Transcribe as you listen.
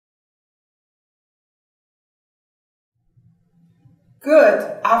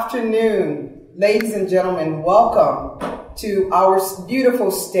Good afternoon, ladies and gentlemen. Welcome to our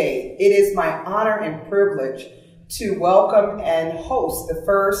beautiful state. It is my honor and privilege to welcome and host the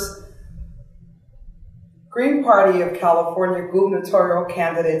first Green Party of California gubernatorial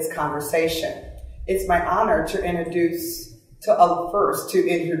candidates conversation. It's my honor to introduce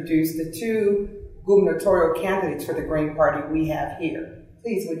the two gubernatorial candidates for the Green Party we have here.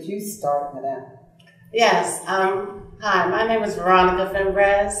 Please, would you start, Madam? Yes. Hi, my name is Veronica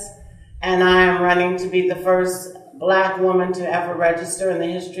Fimbres, and I am running to be the first Black woman to ever register in the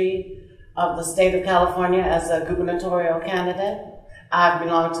history of the state of California as a gubernatorial candidate. I've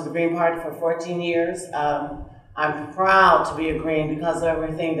belonged to the Green Party for 14 years. I'm proud to be a Green because of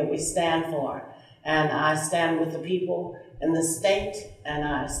everything that we stand for. And I stand with the people in the state, and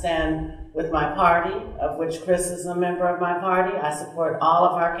I stand with my party, of which Chris is a member of my party. I support all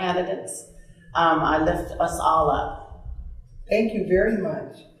of our candidates. I lift us all up. Thank you very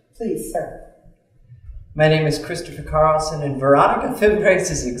much. Please, sir. My name is Christopher Carlson, and Veronica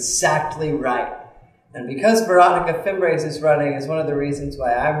Fimbres is exactly right. And because Veronica Fimbres is running is one of the reasons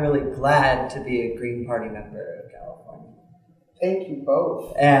why I'm really glad to be a Green Party member of California. Thank you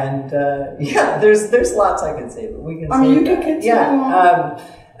both. And yeah, there's lots I can say, but we can. You can continue. Yeah,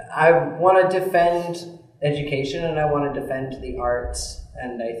 I want to defend education, and I want to defend the arts,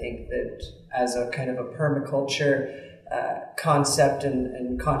 and I think that as a kind of a permaculture concept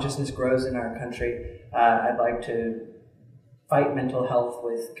and consciousness grows in our country, I'd like to fight mental health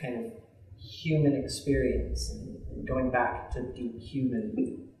with kind of human experience and going back to deep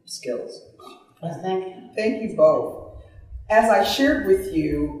human skills. Well, thank you. Thank you both. As I shared with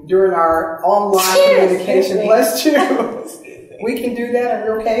you during our online communication, bless you. We can do that.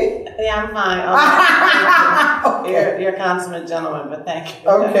 Are you okay? Yeah, I'm fine. Okay. You're a consummate gentleman, but thank you.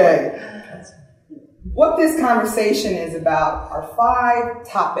 Okay. What this conversation is about are 5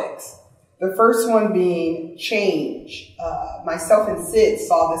 topics. The first one being change. Myself and Sid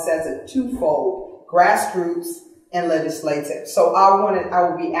saw this as a twofold, grassroots and legislative. So I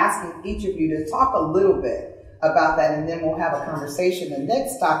will be asking each of you to talk a little bit about that, and then we'll have a conversation. The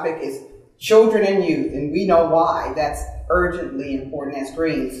next topic is children and youth, and we know why that's urgently important as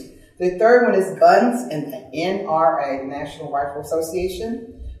Greens. The third one is guns and the NRA, the National Rifle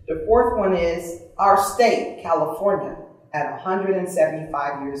Association. The fourth one is our state, California, at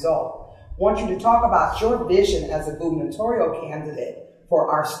 175 years old. I want you to talk about your vision as a gubernatorial candidate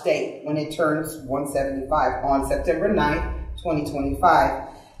for our state when it turns 175 on September 9th, 2025.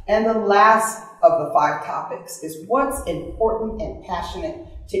 And the last of the 5 topics is what's important and passionate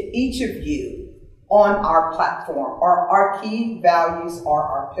to each of you on our platform, or our key values are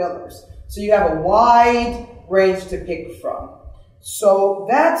our pillars. So you have a wide range to pick from. So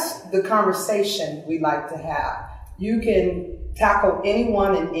that's the conversation we like to have. You can tackle any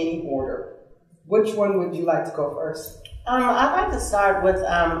one in any order. Which one would you like to go first? I'd like to start with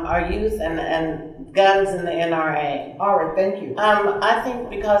our youth and guns and the NRA. All right, thank you. I think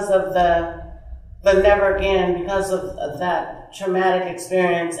because of the never again, because of that traumatic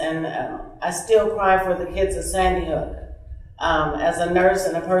experience, and I still cry for the kids at Sandy Hook. As a nurse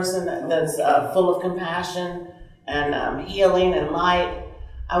and a person that's full of compassion and healing and light,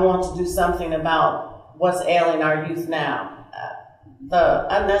 I want to do something about what's ailing our youth now. The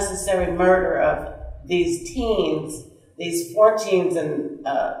unnecessary murder of these teens, these 14s and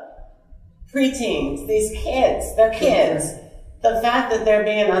preteens, these kids, they're kids. The fact that they're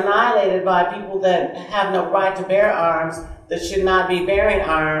being annihilated by people that have no right to bear arms, that should not be bearing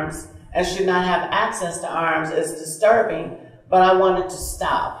arms, and should not have access to arms is disturbing, but I want it to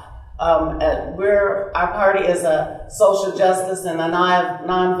stop. Our party is a social justice and a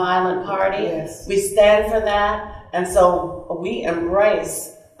non-violent party. Yes. We stand for that, and so we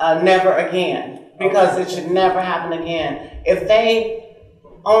embrace never again, because it should never happen again. If they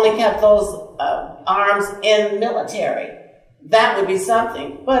only kept those arms in military, that would be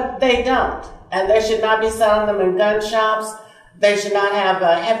something, but they don't. And they should not be selling them in gun shops. They should not have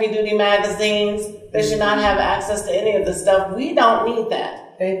heavy-duty magazines. They should not have access to any of the stuff. We don't need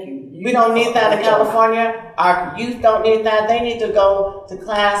that. Thank you. We don't need that in California. Our youth don't need that. They need to go to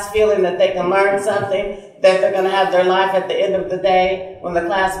class feeling that they can learn something, that they're going to have their life at the end of the day. When the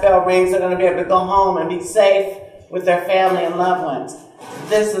class bell rings, they're going to be able to go home and be safe with their family and loved ones.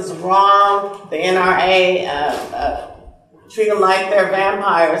 This is wrong. The NRA treat them like they're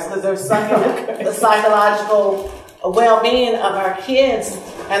vampires because they're sucking the psychological well-being of our kids,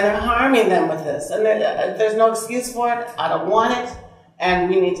 and they're harming them with this. And there's no excuse for it. I don't want it, and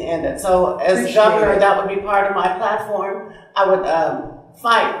we need to end it. So as governor, that would be part of my platform. I would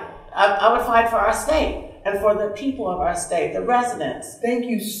fight. I would fight for our state. and for the people of our state, the residents. Thank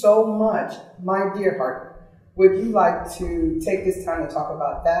you so much, my dear heart. Would you like to take this time to talk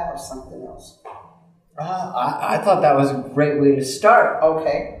about that or something else? I thought that was a great way to start.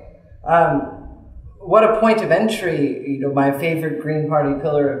 Okay. What a point of entry, my favorite Green Party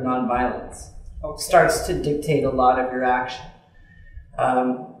pillar of nonviolence starts to dictate a lot of your action.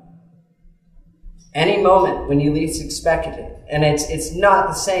 Any moment when you least expect it, and it's not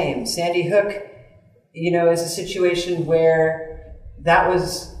the same. Sandy Hook, is a situation where that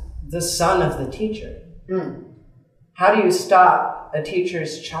was the son of the teacher. How do you stop a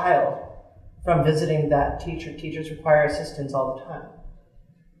teacher's child from visiting that teacher? Teachers require assistance all the time.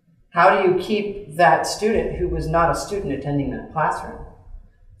 How do you keep that student who was not a student attending that classroom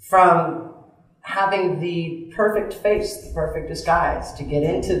from having the perfect face, the perfect disguise to get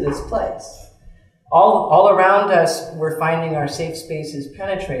into this place? All around us, we're finding our safe spaces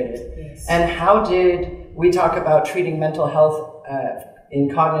penetrated. Yes. And how did we talk about treating mental health in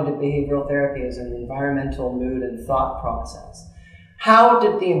cognitive behavioral therapy as an environmental mood and thought process? How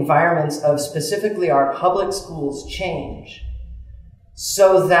did the environments of specifically our public schools change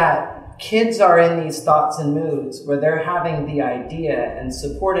so that kids are in these thoughts and moods where they're having the idea and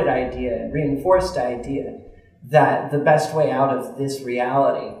supported idea and reinforced idea that the best way out of this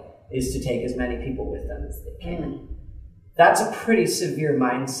reality is to take as many people with them as they can? That's a pretty severe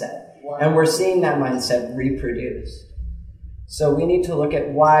mindset. Wow. And we're seeing that mindset reproduced. So we need to look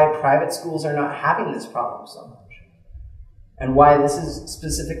at why private schools are not having this problem so much, and why this is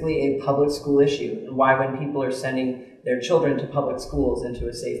specifically a public school issue, and why when people are sending their children to public schools into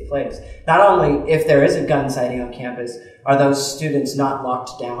a safe place, not only if there is a gun sighting on campus, are those students not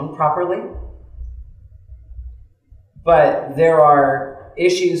locked down properly, but there are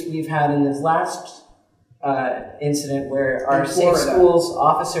issues we've had in this last incident where our safe schools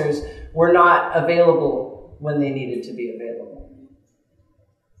officers were not available when they needed to be available.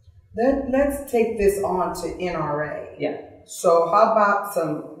 Let's take this on to NRA. Yeah. So how about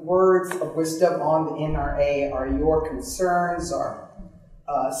some words of wisdom on the NRA, or your concerns or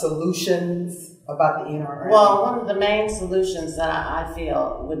solutions about the NRA? Well, one of the main solutions that I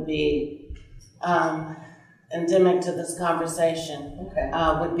feel would be endemic to this conversation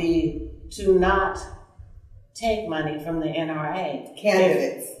would be to not take money from the NRA.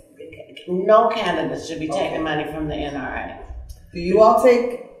 Candidates. No candidates should be taking money from the NRA. Do you all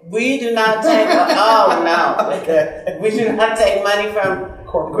take? We do not take, oh no. We do not take money from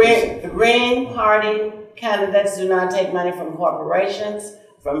corporations. Green Party candidates do not take money from corporations,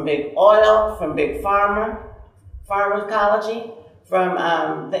 from big oil, from big farmer ecology, from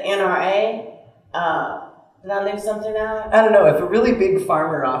the NRA. Did I leave something out? I don't know. If a really big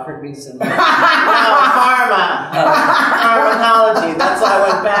farmer offered me some... No, pharma ecology. That's why I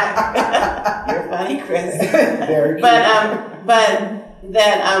went back. You're funny, Chris. Very cute. But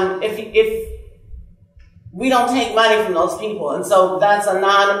that if we don't take money from those people, and so that's a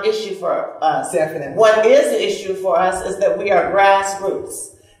non-issue for us. Definitely. What is an issue for us is that we are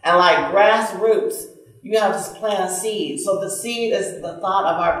grassroots, and like grassroots, you have to plant a seed. So the seed is the thought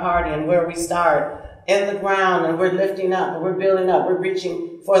of our party and where we start in the ground, and we're lifting up, and we're building up, we're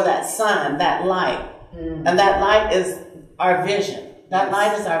reaching for that sun, that light, and that light is our vision. That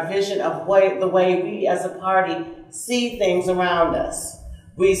light is our vision of the way we as a party see things around us.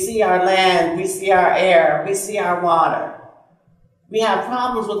 We see our land, we see our air, we see our water. We have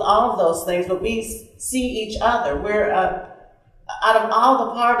problems with all of those things, but we see each other. We're, out of all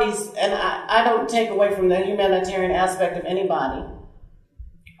the parties, and I don't take away from the humanitarian aspect of anybody,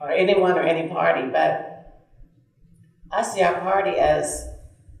 or anyone or any party, but I see our party as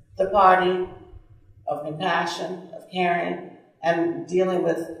the party of compassion, of caring, and dealing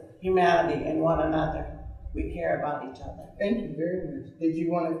with humanity and one another. We care about each other. Thank you very much. Did you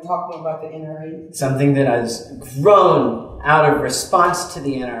want to talk more about the NRA? Something that has grown out of response to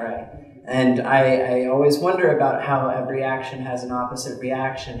the NRA. And I always wonder about how every action has an opposite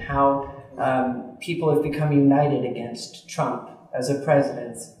reaction, how people have become united against Trump as a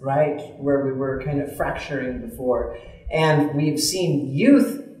president, right? Where we were kind of fracturing before. And we've seen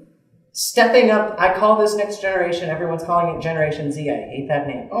youth stepping up. I call this next generation, everyone's calling it Generation Z. I hate that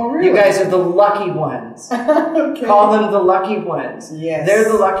name. Oh, really? You guys are the lucky ones. Okay. Call them the lucky ones. Yes. They're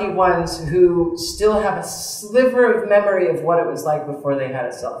the lucky ones who still have a sliver of memory of what it was like before they had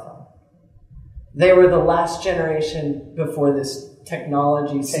a cell phone. They were the last generation before this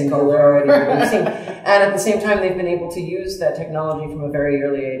technology singularity that we've seen. And at the same time, they've been able to use that technology from a very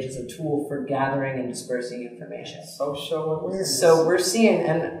early age as a tool for gathering and dispersing information. Social awareness. So we're seeing,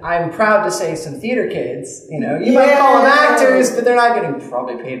 and I'm proud to say some theater kids, you might call them actors, but they're not getting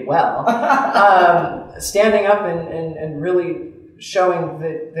probably paid well, standing up and really showing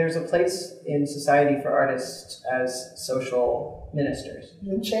that there's a place in society for artists as social ministers.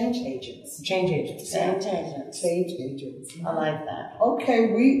 And change agents. Change agents. Change agents. Change agents. I like that.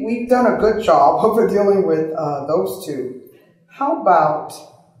 Okay, we've done a good job of dealing with those two. How about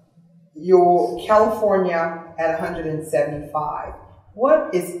your California at 175?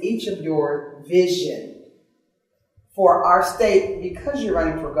 What is each of your vision for our state? Because you're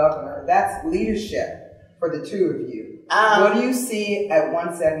running for governor, that's leadership for the two of you. What do you see at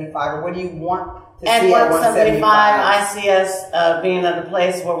 175, or what do you want to see at 175? I see us being at a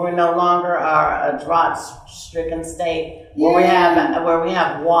place where we no longer are a drought-stricken state, where we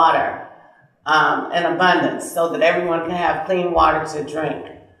have water in abundance, so that everyone can have clean water to drink.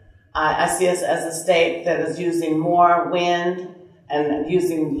 I see us as a state that is using more wind and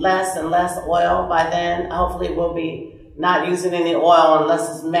using less and less oil. By then, hopefully, we'll be not using any oil unless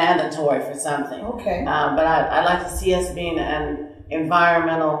it's mandatory for something. Okay. But I'd like to see us being an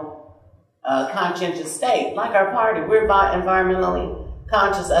environmental conscientious state, like our party. We're environmentally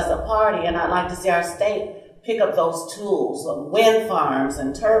conscious as a party, and I'd like to see our state pick up those tools of wind farms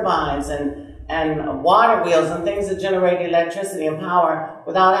and turbines and water wheels and things that generate electricity and power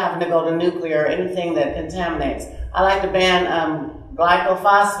without having to go to nuclear or anything that contaminates. I like to ban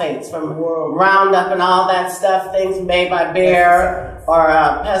glycophosphates from Roundup and all that stuff, things made by Bayer, or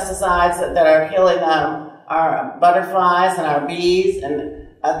pesticides that are killing our butterflies and our bees, and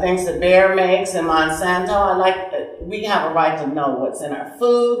things that Bayer makes and Monsanto. We have a right to know what's in our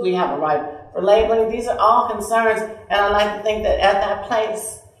food. We have a right for labeling. These are all concerns, and I like to think that at that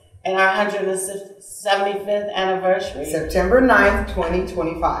place, in our 175th anniversary, September 9th,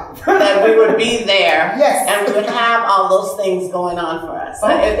 2025. that we would be there, yes, and we would have all those things going on for us.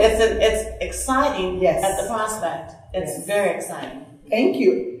 It's exciting, yes, at the prospect. It's very exciting. Thank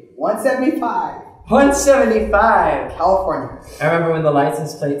you. 175. 175. California. I remember when the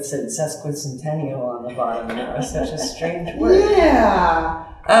license plate said sesquicentennial on the bottom, and that was such a strange word. Yeah.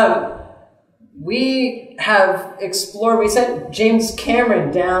 We have explored, we sent James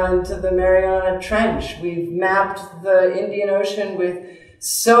Cameron down into the Mariana Trench. We've mapped the Indian Ocean with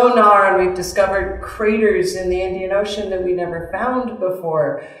sonar, and we've discovered craters in the Indian Ocean that we never found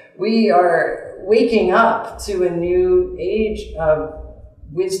before. We are waking up to a new age of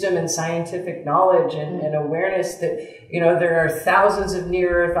wisdom and scientific knowledge and awareness that, there are thousands of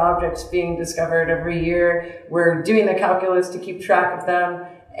near-Earth objects being discovered every year. We're doing the calculus to keep track of them,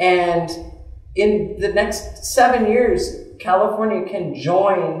 and in the next 7 years, California can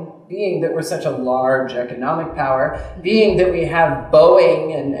join, being that we're such a large economic power, being that we have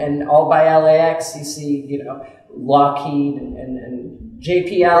Boeing and all by LAX, you see, Lockheed and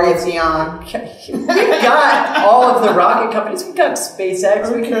JPL. Raytheon. We've got all of the rocket companies. We've got SpaceX.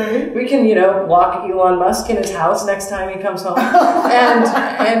 Okay. We can lock Elon Musk in his house next time he comes home,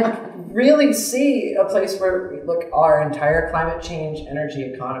 and really see a place where, look, our entire climate change energy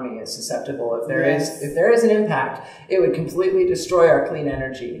economy is susceptible. If there is an impact, it would completely destroy our clean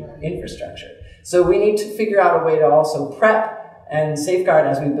energy infrastructure. So we need to figure out a way to also prep and safeguard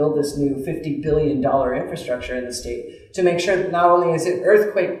as we build this new $50 billion infrastructure in the state to make sure that not only is it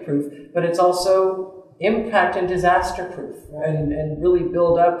earthquake proof, but it's also impact and disaster proof, and really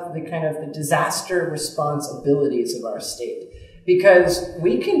build up the kind of the disaster response abilities of our state. Because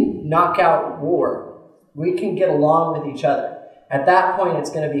we can knock out war. We can get along with each other. At that point,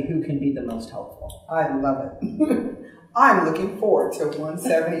 it's going to be who can be the most helpful. I love it. I'm looking forward to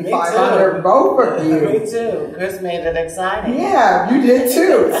 175 under both of you. Me too. Chris made it exciting. Yeah, you did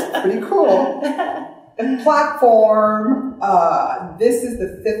too. It's pretty cool. And platform, this is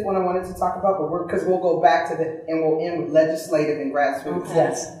the fifth one I wanted to talk about, but because we'll go back to and we'll end with legislative and grassroots. Okay.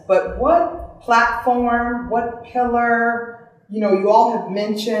 Yes. But what platform, what pillar? You all have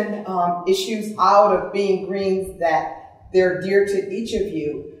mentioned issues out of being Greens that they're dear to each of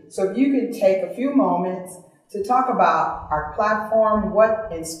you. So if you could take a few moments to talk about our platform,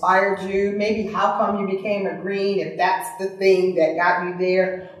 what inspired you, maybe how come you became a Green, if that's the thing that got you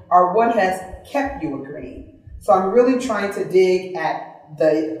there, or what has kept you a Green. So I'm really trying to dig at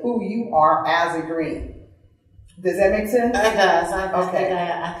who you are as a Green. Does that make sense? It does. Okay.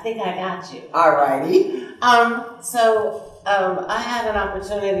 I think I got you. All righty. I had an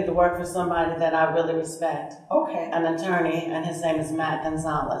opportunity to work for somebody that I really respect. Okay. An attorney, and his name is Matt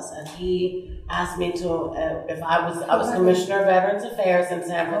Gonzalez, and he asked me to if I was Commissioner of Veterans Affairs in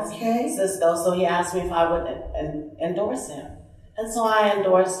San Francisco, so he asked me if I would endorse him, and so I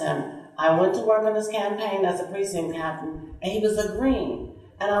endorsed him. I went to work on his campaign as a precinct captain, and he was a Green,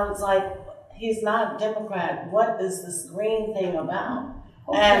 and I was like, he's not Democrat. What is this Green thing about?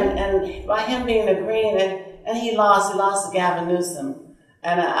 Okay. And by him being a Green, and he lost to Gavin Newsom.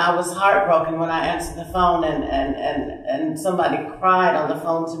 And I was heartbroken when I answered the phone and somebody cried on the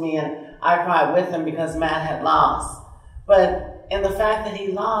phone to me, and I cried with him because Matt had lost. But in the fact that he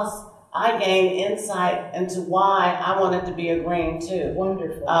lost, I gained insight into why I wanted to be a Green too.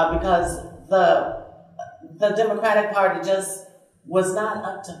 Wonderful. Because the Democratic Party just was not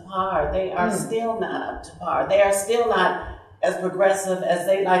up to par. They are still not up to par. They are still not as progressive as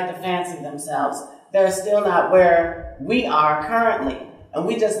they like to fancy themselves. They're still not where we are currently. And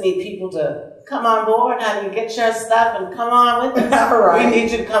we just need people to come on board, honey, get your stuff and come on with us. Right. We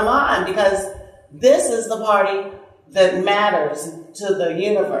need you to come on, because this is the party that matters to the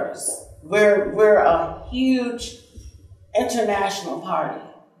universe. We're a huge international party.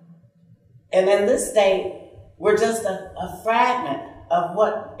 And in this state, we're just a fragment of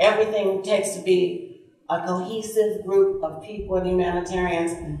what everything takes to be a cohesive group of people and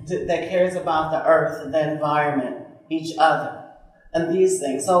humanitarians that cares about the earth, the environment, each other, and these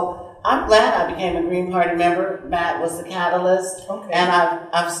things. So I'm glad I became a Green Party member. Matt was the catalyst. Okay. And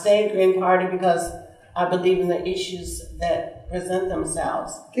I've stayed Green Party because I believe in the issues that present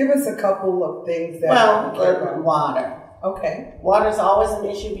themselves. Give us a couple of things that... Well, water. Okay. Water's always an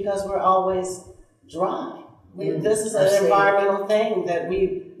issue because we're always dry. This is an environmental thing that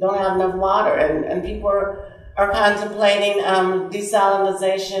we don't have enough water, and people are contemplating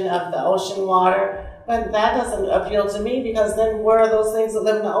desalinization of the ocean water, but that doesn't appeal to me, because then where are those things that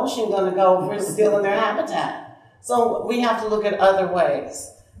live in the ocean going to go if we're stealing their habitat? So we have to look at other ways.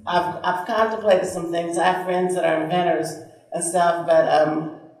 I've contemplated some things. I have friends that are inventors and stuff, but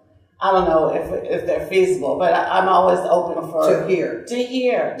I don't know if they're feasible, but I'm always open to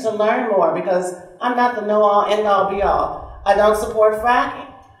hear, to learn more, because I'm not the know-all, end-all, be-all. I don't support fracking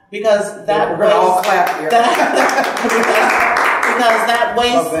because that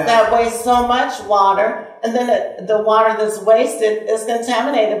wastes so much water, and then the water that's wasted is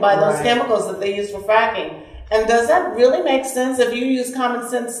contaminated by those chemicals that they use for fracking. And does that really make sense if you use common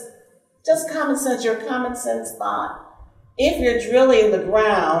sense? Just common sense, your common sense thought. If you're drilling the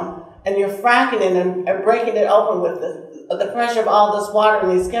ground and you're fracking it and breaking it open with the pressure of all this water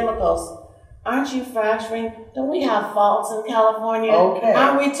and these chemicals, aren't you fracturing? Don't we have faults in California? Okay.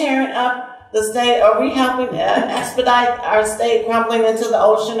 Aren't we tearing up the state? Are we helping expedite our state crumbling into the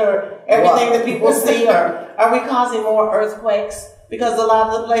ocean, or everything that people see? Or are we causing more earthquakes? Because a lot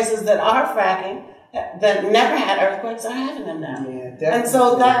of the places that are fracking, that never had earthquakes, are having them now. Yeah, definitely. And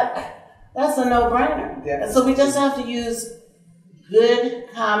so that's a no-brainer. Definitely. And so we just have to use good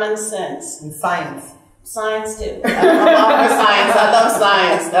common sense. And science. Science too. I'm all for science. I love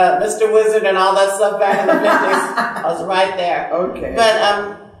science. Mr. Wizard and all that stuff back in the 50s. I was right there. Okay.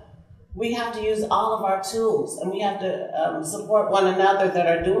 But we have to use all of our tools, and we have to support one another that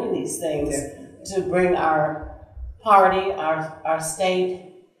are doing these things to bring our party, our state,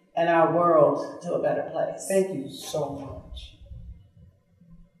 and our world to a better place. Thank you so much.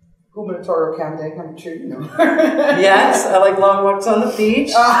 Gubernatorial candidate number 2, you know. Yes, I like long walks on the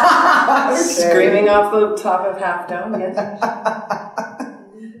beach. Screaming off the top of Half Dome. Yes.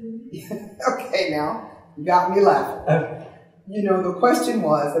 Okay, now you got me laughing. Okay. You know, the question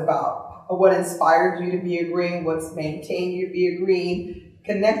was about what inspired you to be a Green, what's maintained you to be a Green,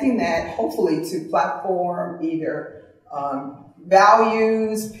 connecting that hopefully to platform, either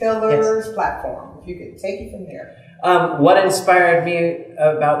values, pillars, platform. If you could take it from there. What inspired me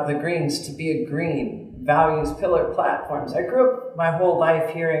about the Greens to be a Green? Values, pillar, platforms. I grew up my whole life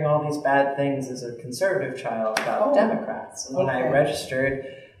hearing all these bad things as a conservative child about Democrats. And when I registered,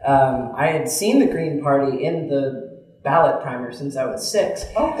 I had seen the Green Party in the ballot primer since I was 6.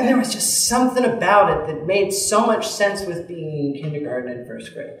 And there was just something about it that made so much sense with being in kindergarten and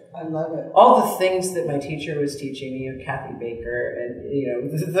first grade. I love it. All the things that my teacher was teaching me, Kathy Baker,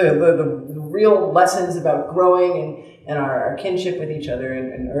 and the real lessons about growing and our kinship with each other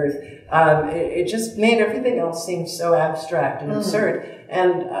and Earth, it just made everything else seem so abstract and absurd.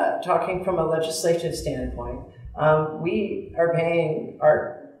 And talking from a legislative standpoint, we are paying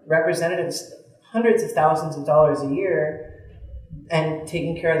our representatives hundreds of thousands of dollars a year and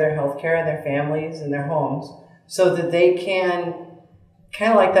taking care of their health care and their families and their homes. so that they can,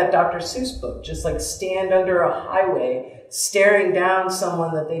 kind of like that Dr. Seuss book, just like stand under a highway staring down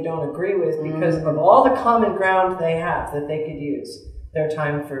someone that they don't agree with because of all the common ground they have that they could use their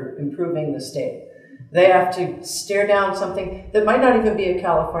time for improving the state. They have to stare down something that might not even be a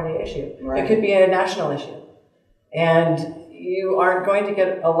California issue. Right. It could be a national issue. And you aren't going to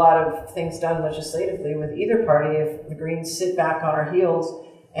get a lot of things done legislatively with either party if the Greens sit back on our heels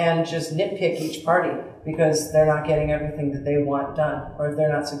and just nitpick each party because they're not getting everything that they want done, or if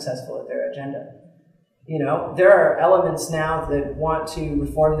they're not successful at their agenda. You know, there are elements now that want to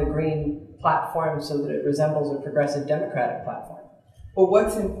reform the Green platform so that it resembles a progressive Democratic platform. Well,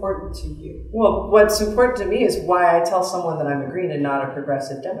 what's important to you? Well, what's important to me is why I tell someone that I'm a Green and not a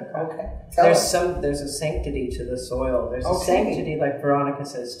progressive Democrat. Okay. There's a sanctity to the soil. There's a sanctity, like Veronica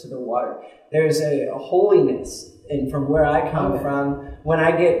says, to the water. There's a holiness, and from where I come from, when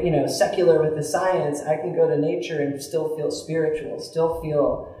I get, secular with the science, I can go to nature and still feel spiritual, still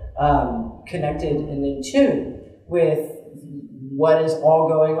feel connected and in tune with what is all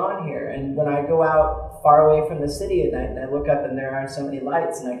going on here. And when I go out far away from the city at night and I look up and there aren't so many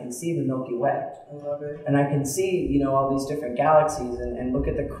lights and I can see the Milky Way. I love it. And I can see, all these different galaxies and look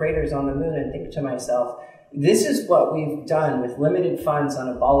at the craters on the moon and think to myself, this is what we've done with limited funds on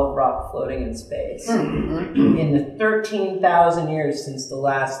a ball of rock floating in space. Mm-hmm. In the 13,000 years since the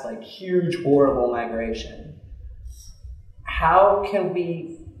last huge, horrible migration. How can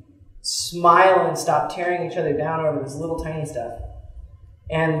we smile and stop tearing each other down over this little tiny stuff?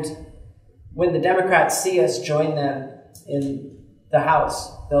 And when the Democrats see us join them in the House,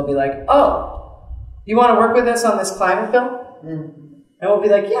 they'll be like, oh, you want to work with us on this climate bill? Mm-hmm. And we'll be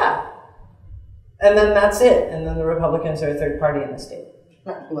like, yeah. And then that's it. And then the Republicans are a third party in the state.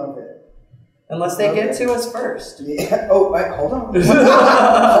 I love it. Unless they get to us first. Yeah. Oh, wait, hold on.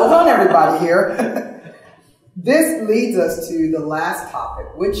 Hold on, everybody here. This leads us to the last topic,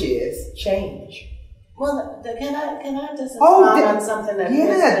 which is change. Well, can I just expound on something that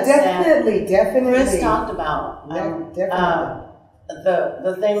Chris definitely. Chris talked about definitely.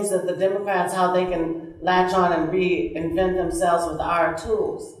 The things that the Democrats, how they can latch on and reinvent themselves with our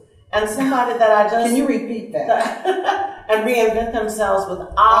tools. And somebody that I just... Can you repeat that? And reinvent themselves with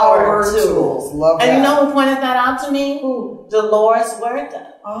our tools. Love that. And you know who pointed that out to me? Who? Dolores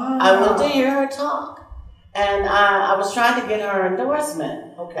Huerta. Ah. I went to hear her talk. And I was trying to get her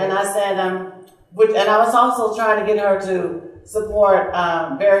endorsement. Okay. And I said, and I was also trying to get her to support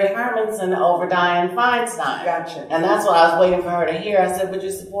Barry Hermanson over Dianne Feinstein. Gotcha. And that's what I was waiting for her to hear. I said, would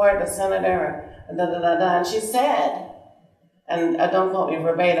you support the senator? And she said, and don't quote me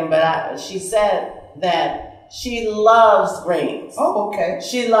verbatim, but she said that she loves Greens. Oh, okay.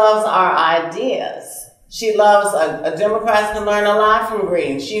 She loves our ideas. She loves a Democrat can learn a lot from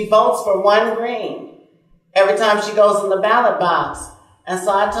Greens. She votes for one Green every time she goes in the ballot box. And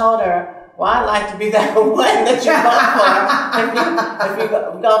so I told her, well, I'd like to be that one that you vote for if you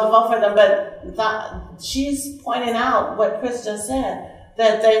go to vote for them. But she's pointing out what Chris just said,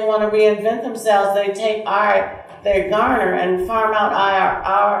 that they want to reinvent themselves. They take their garner and farm out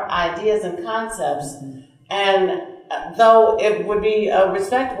our ideas and concepts. Mm-hmm. And though it would be a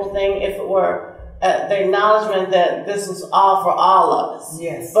respectable thing if it were the acknowledgement that this is all for all of us.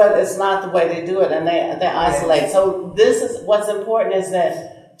 Yes. But it's not the way they do it, and they isolate. Yes. So this is what's important is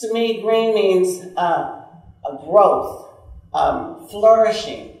that, to me, green means a growth,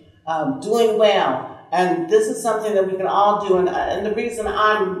 flourishing, doing well. And this is something that we can all do. And the reason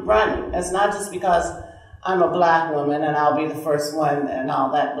I'm running is not just because I'm a black woman and I'll be the first one and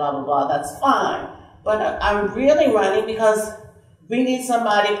all that, blah, blah, blah. That's fine. But I'm really running because we need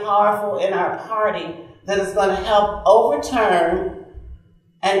somebody powerful in our party that is going to help overturn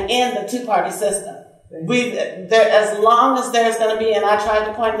and end the two-party system. As long as there's going to be, and I tried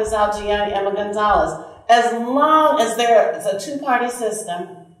to point this out to young Emma Gonzalez, as long as there is a two-party system,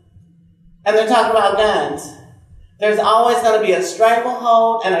 and they're talking about guns, there's always going to be a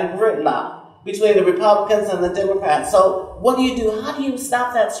stranglehold and a gridlock between the Republicans and the Democrats. So what do you do? How do you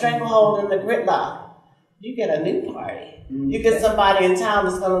stop that stranglehold and the gridlock? You get a new party. You get somebody in town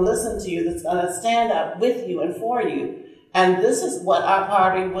that's going to listen to you, that's going to stand up with you and for you. And this is what our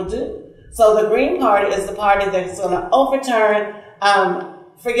party will do. So the Green Party is the party that's going to overturn,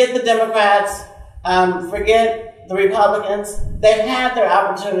 forget the Democrats, forget the Republicans. They've had their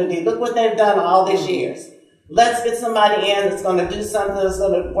opportunity. Look what they've done all these years. Let's get somebody in that's going to do something that's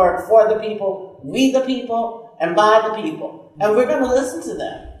going to work for the people, we the people, and by the people. And we're going to listen to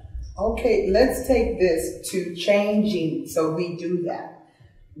them. Okay, let's take this to changing so we do that.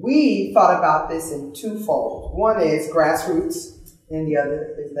 We thought about this in twofold. One is grassroots and the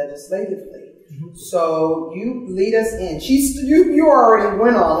other is legislatively. So you lead us in. You already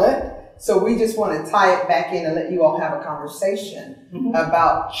went on it. So we just want to tie it back in and let you all have a conversation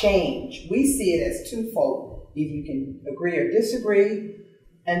about change. We see it as twofold. Either you can agree or disagree,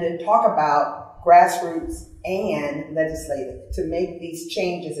 and then talk about grassroots and legislative to make these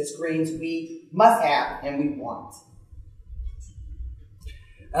changes as Greens we must have and we want.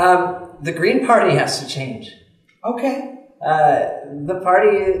 The Green Party has to change. Okay. The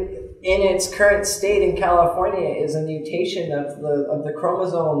party in its current state in California is a mutation of the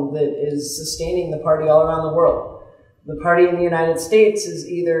chromosome that is sustaining the party all around the world. The party in the United States is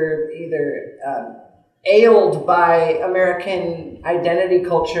either ailed by American identity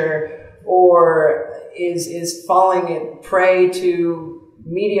culture or is falling prey to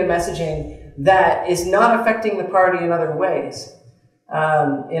media messaging that is not affecting the party in other ways,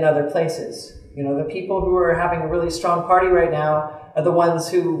 in other places. You know, the people who are having a really strong party right now are the ones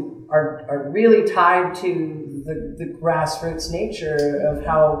who are really tied to the grassroots nature of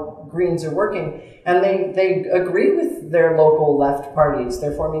how Greens are working. And they agree with their local left parties.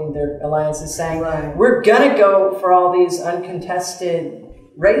 They're forming their alliances saying, we're going to go for all these uncontested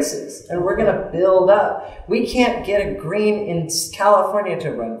races and we're going to build up. We can't get a Green in California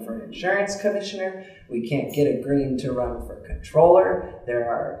to run for insurance commissioner. We can't get a Green to run for controller. There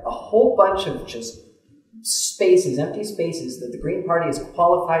are a whole bunch of just spaces, empty spaces that the Green Party is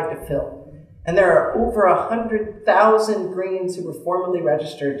qualified to fill. And there are over 100,000 Greens who were formally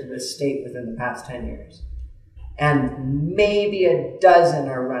registered to this state within the past 10 years. And maybe a dozen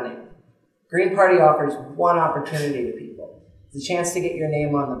are running. Green Party offers one opportunity to people. It's a chance to get your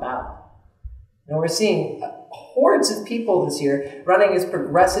name on the ballot. And we're seeing hordes of people this year running as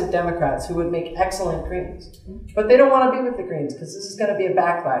progressive Democrats who would make excellent Greens. But they don't want to be with the Greens because this is going to be a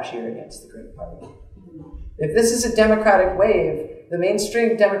backlash year against the Green Party. If this is a Democratic wave, the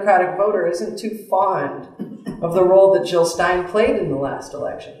mainstream Democratic voter isn't too fond of the role that Jill Stein played in the last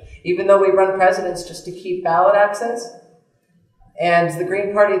election. Even though we run presidents just to keep ballot access, and the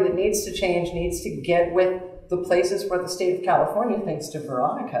Green Party that needs to change needs to get with the places where the state of California, thanks to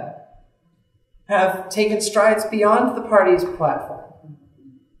Veronica, have taken strides beyond the party's platform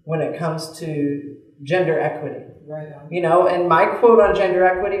when it comes to gender equity. Right on. You know, and my quote on gender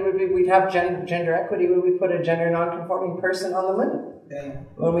equity would be, we'd have gender equity when we put a gender non-conforming person on the moon. Yeah.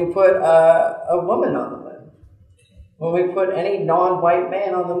 When we put a woman on the moon. When we put any non-white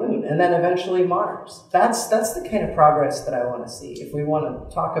man on the moon. And then eventually Mars. That's the kind of progress that I want to see if we want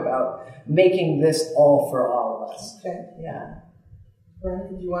to talk about making this all for all of us. Okay. Yeah. Brian,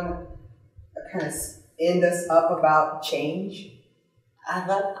 did you want to kind of end us up about change? I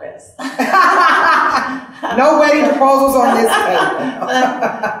love Chris. No wedding proposals on this table.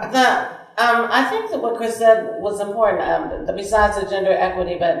 I think that what Chris said was important, besides the gender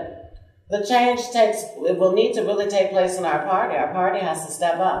equity, but the change will need to really take place in our party. Our party has to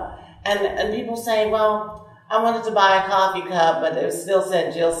step up. And people say, well, I wanted to buy a coffee cup, but it still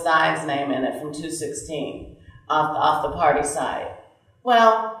said Jill Stein's name in it from 216 off the party side.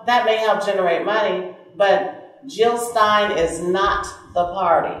 Well, that may help generate money, but Jill Stein is not the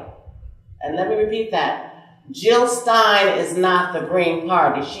party. And let me repeat that. Jill Stein is not the Green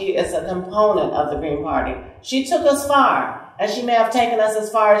Party. She is a component of the Green Party. She took us far, and she may have taken us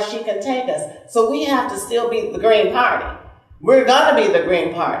as far as she can take us. So we have to still be the Green Party. We're going to be the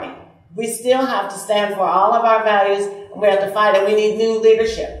Green Party. We still have to stand for all of our values, and we have to fight, and we need new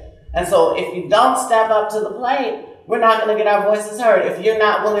leadership. And so if you don't step up to the plate, we're not going to get our voices heard. If you're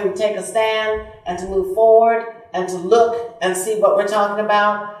not willing to take a stand and to move forward and to look and see what we're talking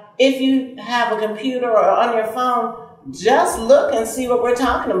about, if you have a computer or on your phone, just look and see what we're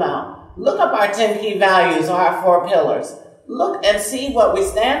talking about. Look up our 10 key values or our 4 pillars. Look and see what we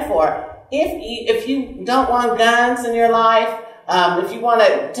stand for. If you don't want guns in your life, if you want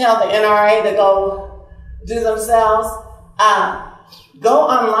to tell the NRA to go do themselves, go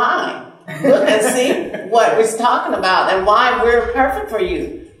online. Look and see what we're talking about and why we're perfect for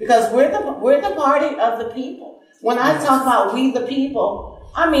you. Because we're the party of the people. When I talk about we the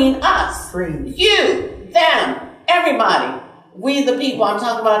people, I mean us. You, them, everybody. We the people. I'm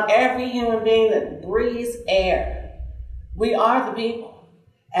talking about every human being that breathes air. We are the people.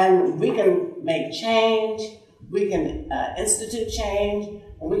 And we can make change. We can institute change.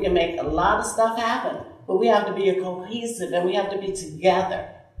 And we can make a lot of stuff happen. But we have to be cohesive and we have to be together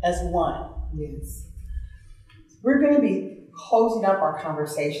as one. Yes. We're going to be closing up our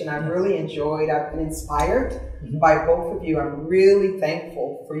conversation. I've really enjoyed, I've been inspired by both of you. I'm really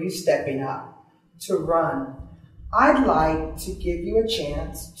thankful for you stepping up to run. I'd like to give you a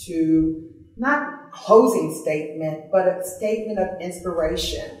chance to, not closing statement, but a statement of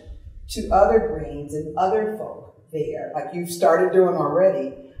inspiration to other Greens and other folk there, like you've started doing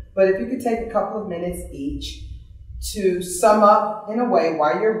already. But if you could take a couple of minutes each to sum up in a way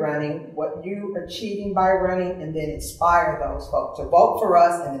why you're running, what you're achieving by running, and then inspire those folks to vote for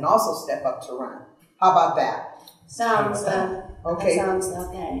us and then also step up to run. How about that? Sounds okay. That sounds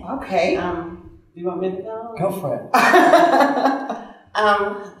okay. Okay. Do you want me to go? Go for it.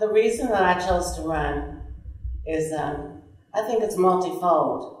 The reason that I chose to run is I think it's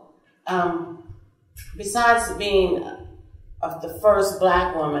multifold. Besides being the first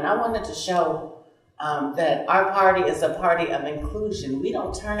Black woman, I wanted to show that our party is a party of inclusion. We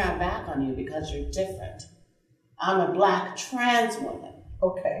don't turn our back on you because you're different. I'm a Black trans woman.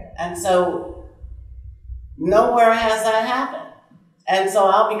 Okay. And so nowhere has that happened. And so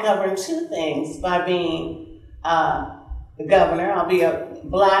I'll be covering two things by being the governor. I'll be a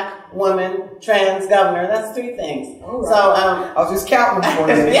Black woman, trans governor. That's three things. All right. So I was just counting them for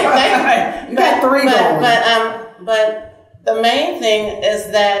you. yeah, You got three going. But the main thing is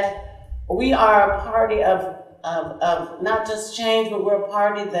that we are a party of not just change, but we're a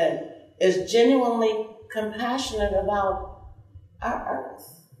party that is genuinely compassionate about our earth,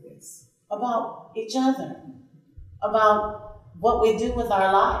 Yes. about each other, about what we do with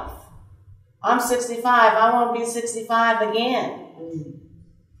our life. I'm 65. I want to be 65 again.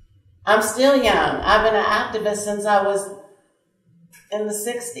 I'm still young. I've been an activist since I was in the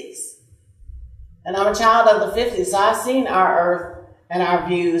 60s. And I'm a child of the 50s, so I've seen our earth and our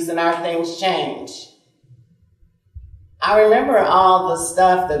views and our things change. I remember all the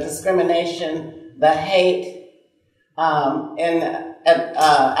stuff, the discrimination, the hate in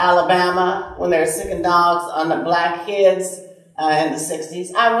Alabama when they were sicking dogs on the Black kids in the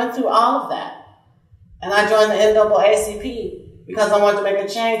 60s. I went through all of that. And I joined the NAACP because I wanted to make a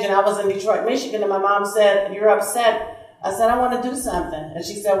change. And I was in Detroit, Michigan, and my mom said, "You're upset." I said, "I want to do something." And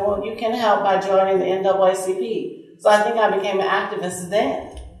she said, "Well, you can help by joining the NAACP." So I think I became an activist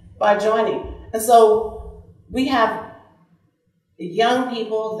then by joining. And so we have young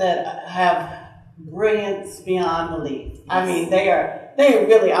people that have brilliance beyond belief. I mean, they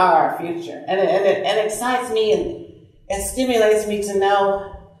really are our future. And it excites me and it stimulates me to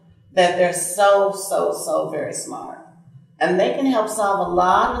know that they're so very smart. And they can help solve a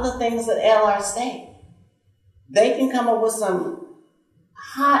lot of the things that ail our state. They can come up with some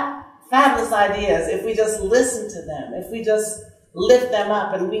hot, fabulous ideas if we just listen to them, if we just lift them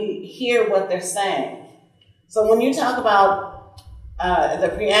up and we hear what they're saying. So when you talk about the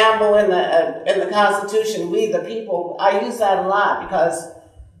preamble in the Constitution, we the people, I use that a lot because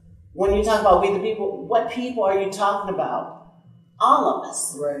when you talk about we the people, what people are you talking about? All of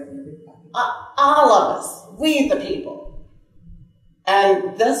us. Right. All of us. We the people.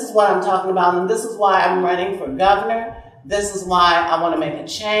 And this is what I'm talking about, and this is why I'm running for governor. This is why I want to make a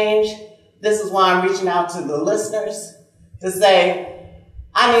change. This is why I'm reaching out to the listeners to say,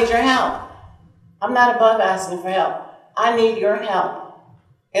 I need your help. I'm not above asking for help. I need your help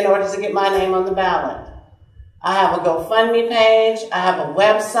in order to get my name on the ballot. I have a GoFundMe page. I have a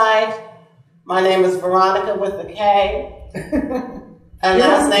website. My name is Veronica with a K. And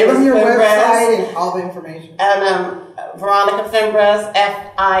last name is your Fimbres. website and all the information. And Veronica Fimbres, Fimbres.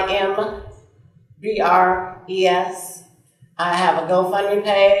 I have a GoFundMe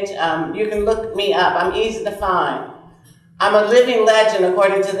page. You can look me up. I'm easy to find. I'm a living legend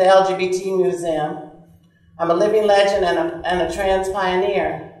according to the LGBT Museum. I'm a living legend and a trans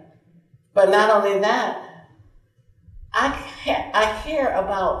pioneer. But not only that, I care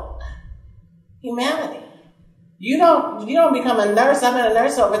about humanity. You don't become a nurse. I've been a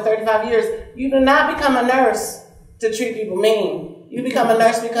nurse over 35 years. You do not become a nurse to treat people mean. You become a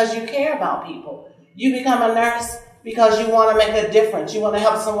nurse because you care about people. You become a nurse because you want to make a difference. You want to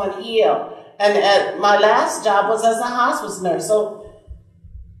help someone heal. And my last job was as a hospice nurse. So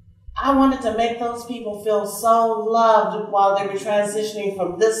I wanted to make those people feel so loved while they were transitioning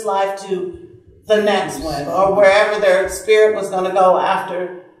from this life to the next one, or wherever their spirit was going to go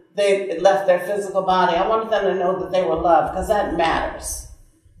after they left their physical body. I wanted them to know that they were loved, because that matters.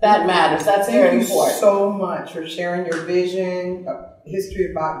 That matters. That's very important. Thank you so much for sharing your vision,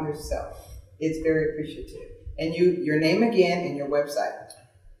 history about yourself. It's very appreciative. And your name again and your website.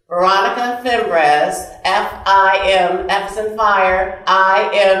 Veronica Fimbres, F-I-M, F as in fire,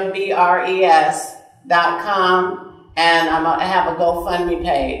 IMBRES.com. And I have a GoFundMe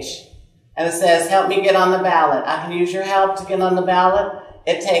page. And it says, help me get on the ballot. I can use your help to get on the ballot.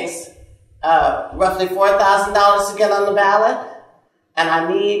 It takes roughly $4,000 to get on the ballot. And I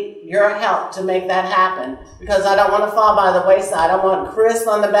need your help to make that happen, because I don't want to fall by the wayside. I want Chris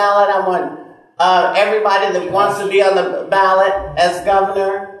on the ballot. I want everybody that wants to be on the ballot as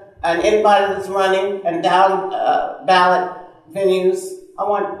governor. and anybody that's running and down ballot venues, I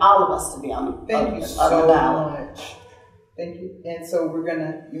want all of us to be on the ballot. Much. Thank you. And so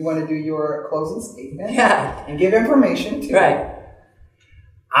you want to do your closing statement. Yeah. And give information too. Right.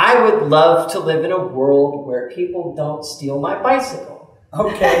 I would love to live in a world where people don't steal my bicycle.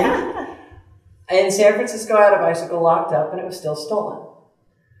 Okay. In San Francisco, I had a bicycle locked up and it was still stolen.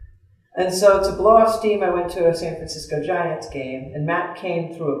 And so to blow off steam, I went to a San Francisco Giants game, and Matt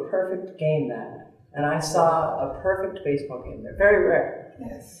came through a perfect game that night. And I saw a perfect baseball game. They're very rare.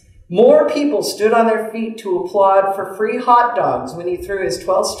 Yes. More people stood on their feet to applaud for free hot dogs when he threw his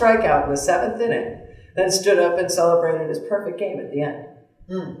 12th strikeout in the 7th inning than stood up and celebrated his perfect game at the end.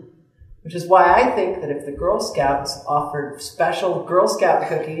 Which is why I think that if the Girl Scouts offered special Girl Scout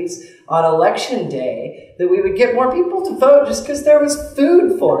cookies on election day, that we would get more people to vote just because there was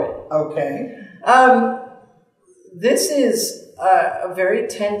food for it. Okay. This is a very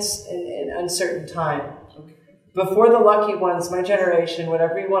tense and uncertain time. Before the lucky ones, my generation,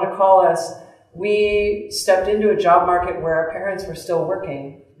 whatever you want to call us, we stepped into a job market where our parents were still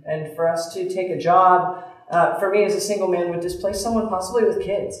working. And for us to take a job, for me as a single man, would displace someone possibly with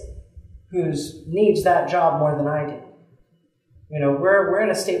kids who needs that job more than I do. You know, we're in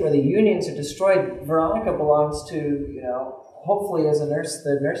a state where the unions are destroyed. Veronica belongs to, you know, hopefully as a nurse,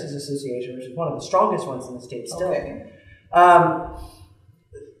 the Nurses Association, which is one of the strongest ones in the state still. Okay.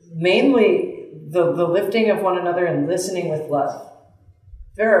 Mainly the lifting of one another and listening with love.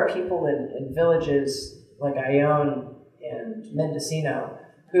 There are people in villages like Ione and Mendocino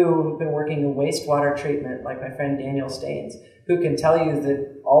who have been working in wastewater treatment, like my friend Daniel Staines, who can tell you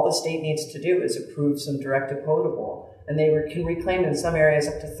that all the state needs to do is approve some direct potable, and they can reclaim in some areas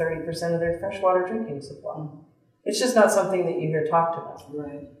up to 30% of their freshwater drinking supply. It's just not something that you hear talked about.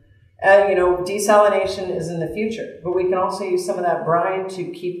 Right. You know, desalination is in the future, but we can also use some of that brine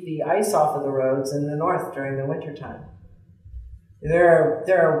to keep the ice off of the roads in the north during the wintertime. There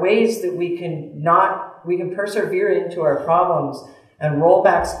are ways that we can persevere into our problems and roll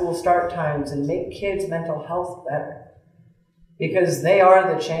back school start times and make kids' mental health better. Because they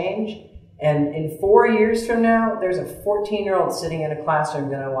are the change. And in 4 years from now, there's a 14-year-old sitting in a classroom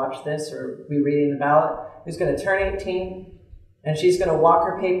going to watch this or be reading the ballot who's going to turn 18, and she's going to walk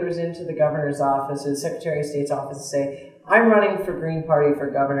her papers into the governor's office or the Secretary of State's office and say, I'm running for Green Party for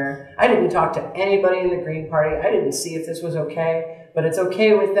governor. I didn't talk to anybody in the Green Party. I didn't see if this was okay, but it's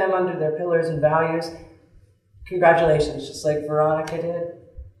okay with them under their pillars and values. Congratulations, just like Veronica did,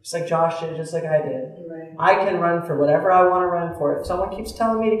 just like Josh did, just like I did. Right. I can run for whatever I want to run for. If someone keeps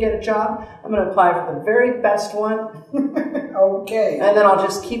telling me to get a job, I'm going to apply for the very best one. Okay. And then I'll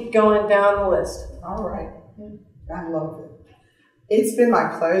just keep going down the list. All right. I love it. It's been my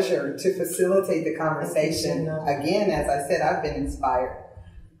pleasure to facilitate the conversation. Again, as I said, I've been inspired.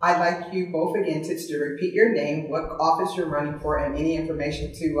 I'd like you both again to repeat your name, what office you're running for, and any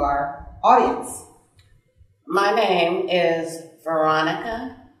information to our audience. My name is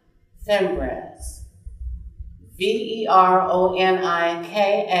Veronica Fimbres. Veronika.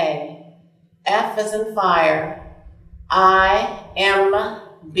 F as in fire. IMBRES.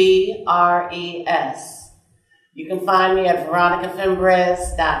 You can find me at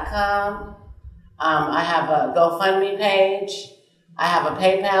veronicafimbres.com. I have a GoFundMe page. I have a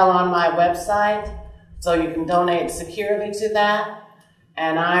PayPal on my website, so you can donate securely to that.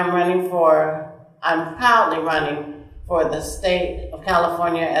 And I'm proudly running for the state of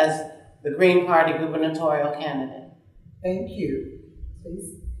California as the Green Party gubernatorial candidate. Thank you.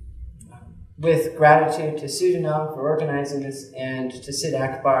 Please. With gratitude to Sudanam for organizing this, and to Sid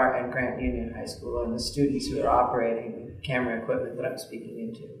Akbar and Grant Union High School and the students who are operating the camera equipment that I'm speaking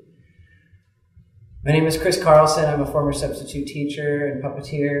into. My name is Chris Carlson. I'm a former substitute teacher and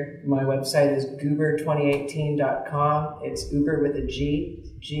puppeteer. My website is Guber2018.com. It's Uber with a G,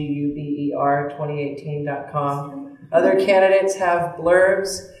 Guber 2018.com. Other candidates have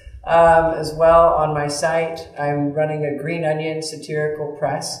blurbs as well on my site. I'm running a Green Onion satirical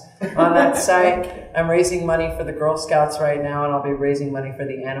press on that site. I'm raising money for the Girl Scouts right now, and I'll be raising money for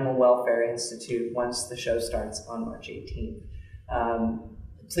the Animal Welfare Institute once the show starts on March 18th.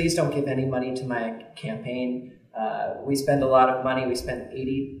 Please don't give any money to my campaign. We spend a lot of money. We spent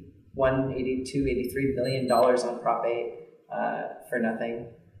 $81, $82, $83 billion on Prop 8 for nothing.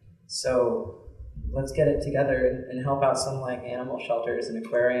 So let's get it together and help out some like animal shelters and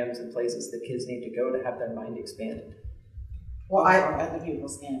aquariums and places that kids need to go to have their mind expanded. Well, or other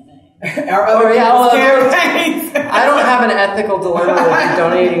people's campaign. Campaigns. I don't have an ethical dilemma with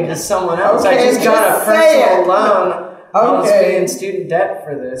donating to someone else. Okay, I just got a personal loan. I was Okay. paying student debt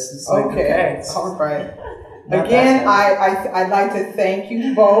for this. It's like, okay. All right. Again, I'd like to thank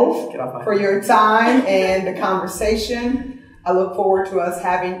you both for your time and the conversation. I look forward to us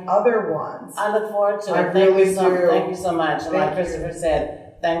having other ones. I look forward to it. Thank you so much. And like Christopher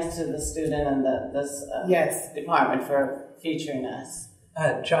said, thanks to the student and this department for featuring us.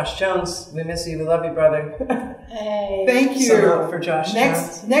 Josh Jones, we miss you. We love you, brother. Hey. Thank you. So for Josh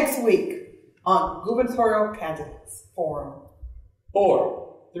Jones. Next week on Gubernatorial Candidates Forum.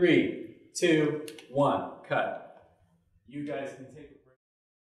 4, 3, 2, 1, cut. You guys can take